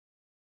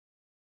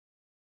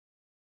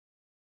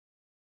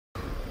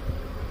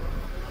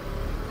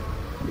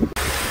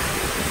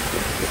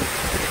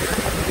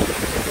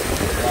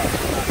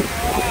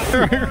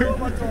You're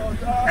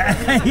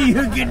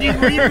getting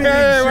me.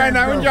 Wait,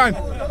 now, John.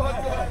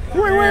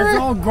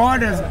 Oh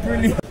God, that's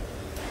brilliant.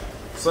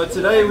 So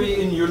today we're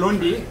in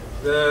Ulundi,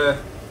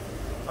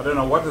 I don't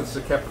know what it's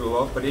the capital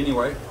of, but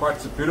anyway,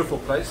 quite a beautiful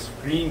place.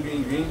 Green,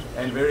 green, green,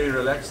 and very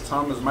relaxed.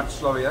 Time is much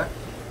slower here.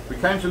 We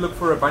came to look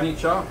for a bunny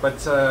chow,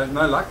 but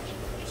no luck.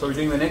 So we're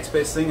doing the next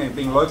best thing and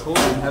being local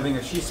and having a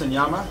Shisa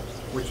Nyama,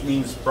 which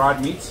means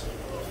bride meat.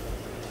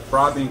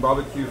 Bride being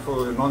barbecue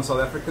for non-South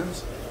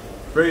Africans.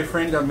 Very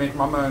friendly. I met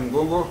Mama and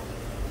Mlungu,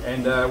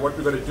 and what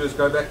we've got to do is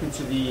go back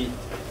into the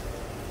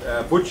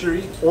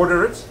butchery,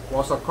 order it,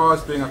 whilst our car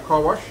is doing a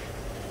car wash,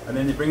 and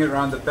then they bring it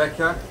around the back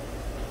here.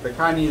 The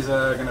Kainis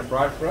are going to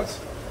bride for us,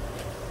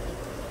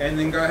 and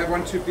then go have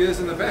 1-2 beers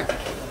in the back.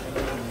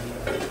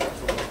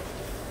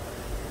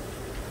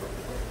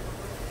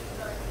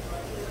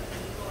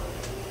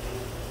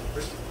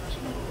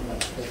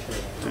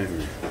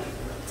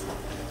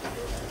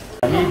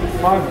 I need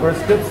 5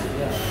 briskets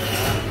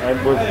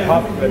and with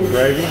pop and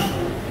gravy,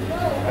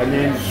 and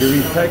then do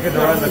we take it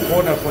around the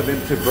corner for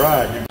them to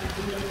bride?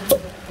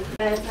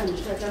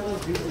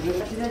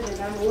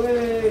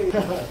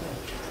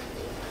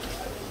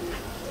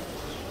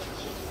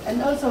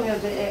 And also we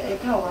have the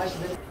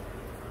Carewash.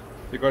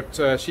 You got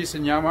Shisa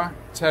Nyama,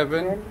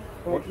 Tavern,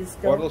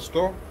 bottle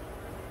store.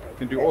 You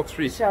can do all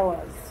 3.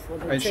 Showers. For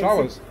the And taxi,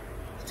 showers.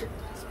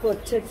 for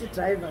taxi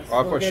drivers.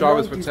 Oh, for the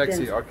showers long for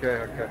taxi. distance. Okay,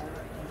 okay.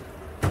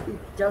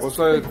 Just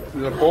Also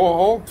the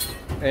borehole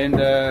and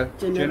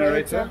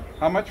Generator.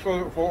 How much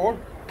for all?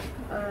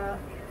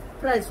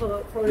 price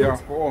for Yeah, it.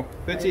 for all.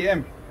 30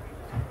 M.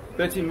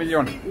 30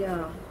 million.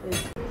 Yeah.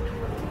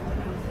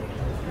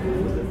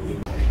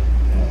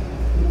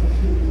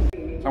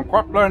 So I'm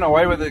quite blown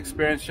away with the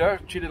experience here.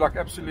 Treated like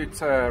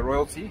absolute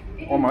royalty,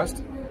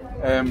 almost.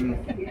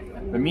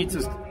 The meat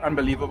is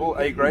unbelievable,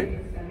 A grade.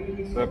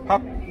 The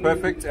pup,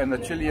 perfect, and the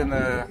chili and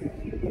the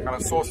kind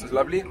of sauce is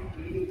lovely.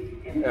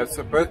 It's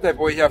a birthday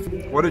boy here.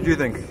 What did you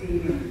think?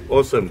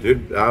 Awesome,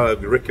 dude. I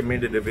would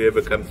recommend it if you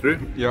ever come through.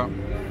 Yeah.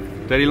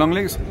 Daddy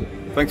Longlegs,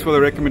 thanks for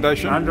the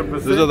recommendation.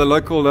 100%. These are the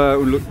local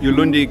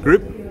Ulundi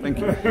group. Thank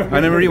you.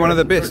 Anna Marie, one of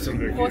the best.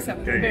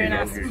 Awesome, very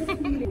nice.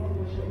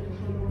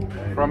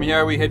 From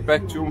here we head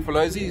back to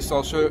Umfolozi, so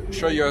I'll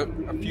show you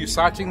a few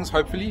sightings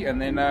hopefully,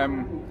 and then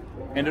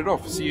end it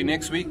off. See you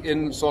next week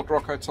in Salt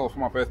Rock Hotel for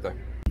my birthday.